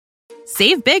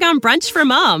Save big on brunch for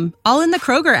mom, all in the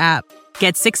Kroger app.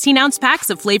 Get 16-ounce packs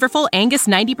of flavorful Angus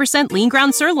 90% lean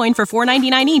ground sirloin for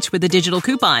 $4.99 each with a digital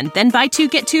coupon. Then buy 2,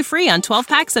 get 2 free on 12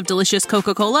 packs of delicious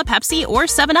Coca-Cola, Pepsi, or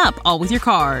 7-Up, all with your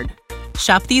card.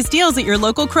 Shop these deals at your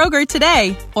local Kroger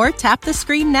today, or tap the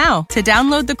screen now to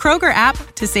download the Kroger app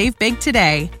to save big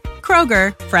today.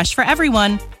 Kroger, fresh for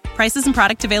everyone. Prices and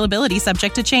product availability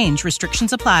subject to change.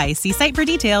 Restrictions apply. See site for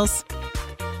details.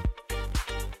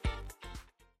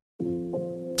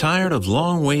 Tired of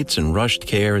long waits and rushed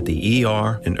care at the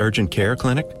ER and urgent care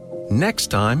clinic? Next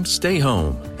time, stay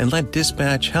home and let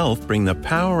Dispatch Health bring the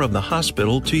power of the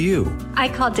hospital to you. I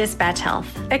call Dispatch Health.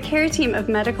 A care team of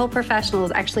medical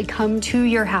professionals actually come to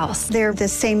your house. They're the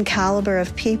same caliber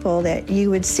of people that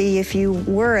you would see if you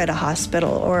were at a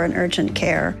hospital or an urgent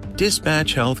care.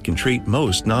 Dispatch Health can treat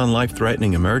most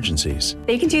non-life-threatening emergencies.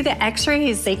 They can do the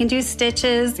x-rays, they can do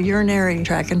stitches, urinary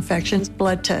tract infections,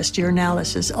 blood test,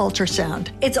 urinalysis,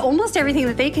 ultrasound. It's almost everything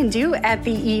that they can do at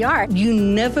the ER. You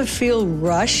never feel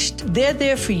rushed. They're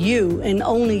there for you and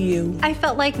only you. I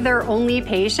felt like their only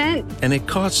patient. And it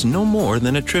costs no more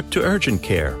than a trip to urgent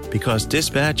care because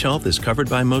Dispatch Health is covered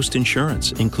by most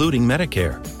insurance, including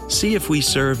Medicare. See if we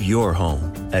serve your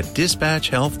home at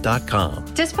dispatchhealth.com.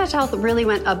 Dispatch Health really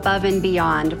went above and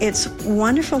beyond. It's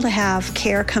wonderful to have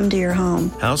care come to your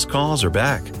home. House calls are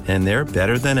back, and they're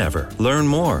better than ever. Learn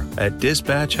more at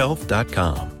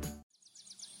dispatchhealth.com.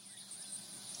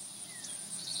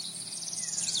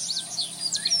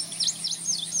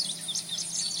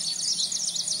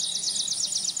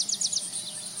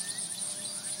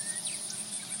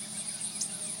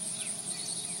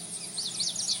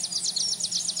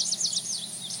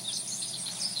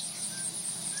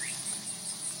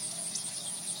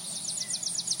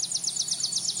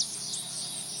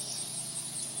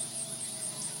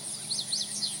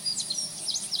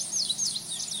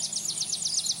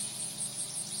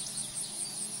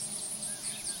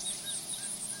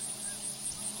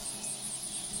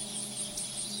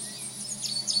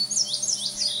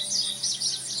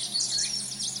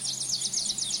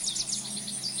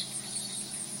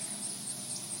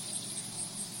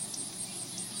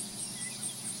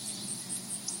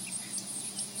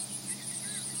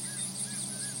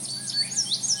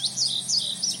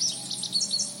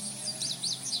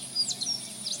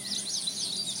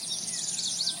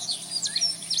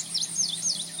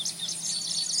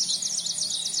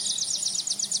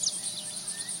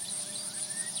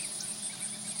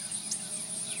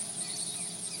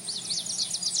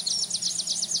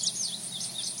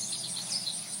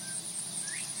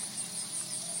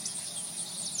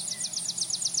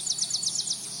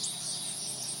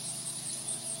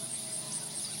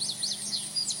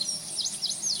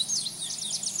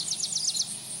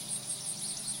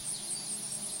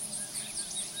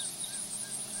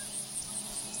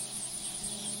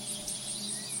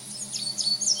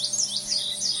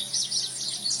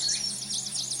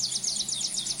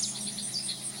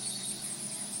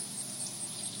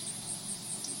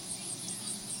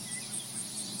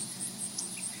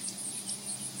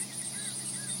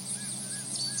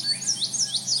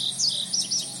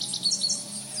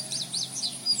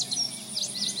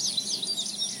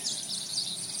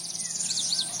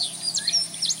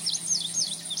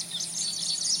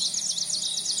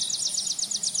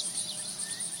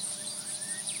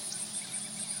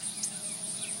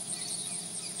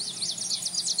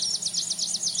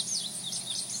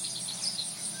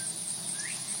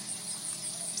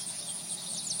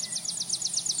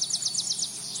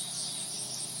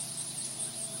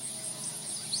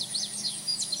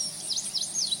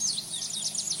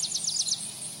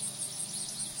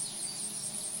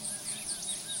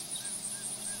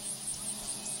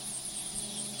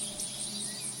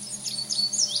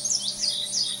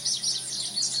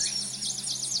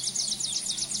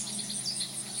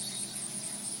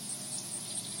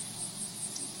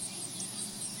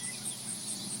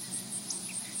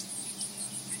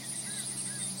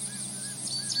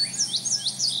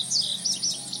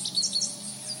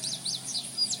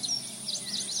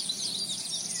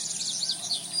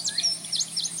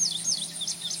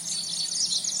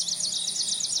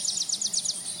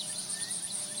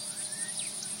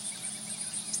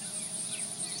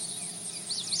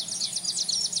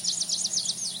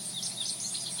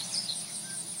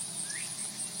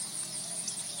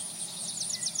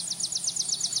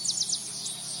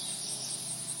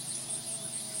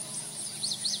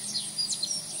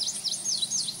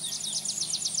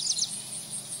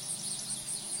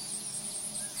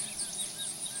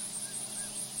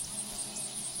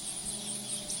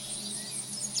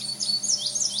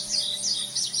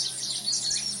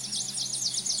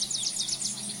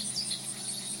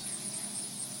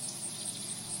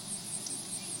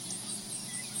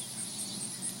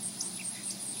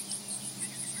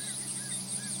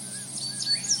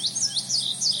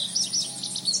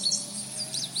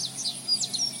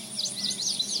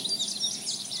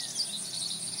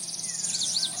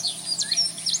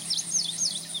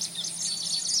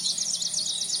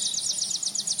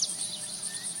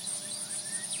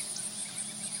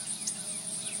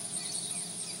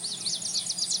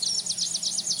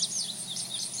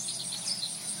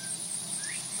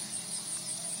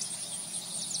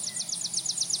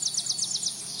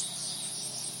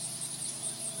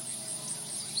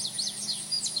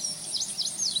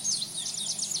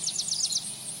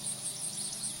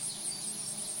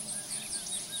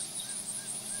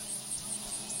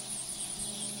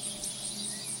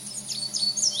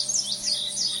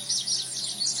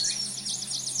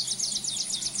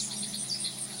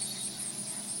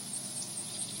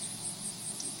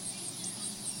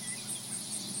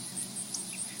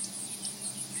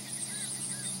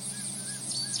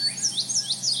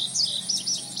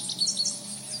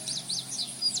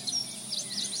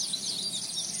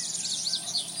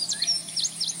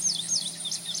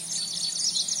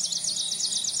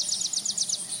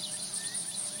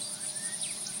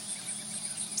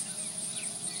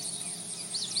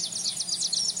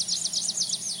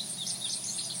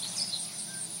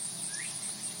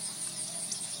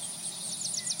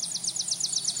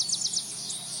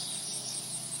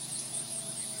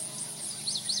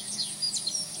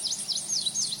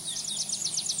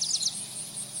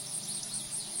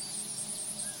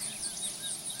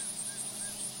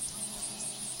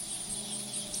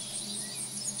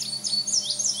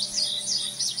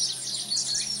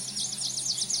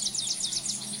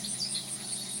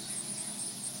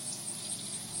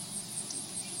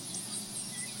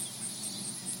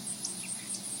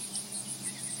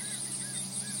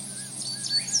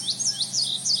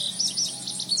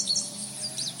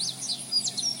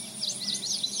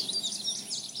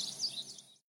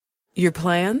 Your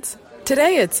plans?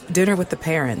 Today it's dinner with the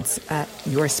parents at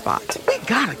your spot. We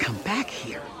gotta come back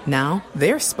here. Now,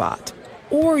 their spot.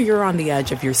 Or you're on the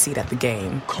edge of your seat at the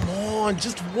game. Come on,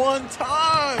 just one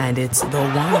time. And it's the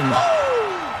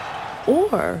one.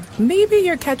 Or maybe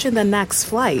you're catching the next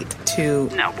flight to...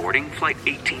 Now boarding flight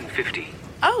 1850.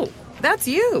 Oh, that's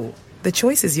you. The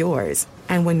choice is yours.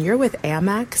 And when you're with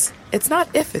Amex, it's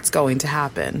not if it's going to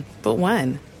happen, but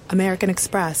when. American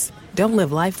Express. Don't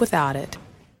live life without it.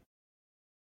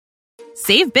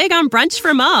 Save big on brunch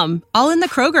for mom, all in the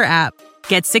Kroger app.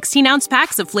 Get 16-ounce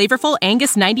packs of flavorful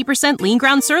Angus 90% lean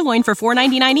ground sirloin for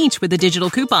 $4.99 each with a digital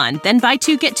coupon. Then buy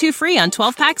 2, get 2 free on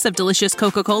 12 packs of delicious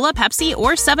Coca-Cola, Pepsi,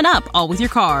 or 7-Up, all with your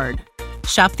card.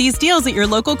 Shop these deals at your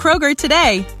local Kroger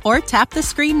today, or tap the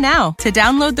screen now to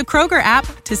download the Kroger app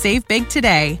to save big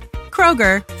today.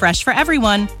 Kroger, fresh for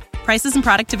everyone. Prices and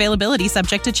product availability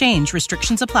subject to change.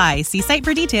 Restrictions apply. See site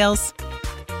for details.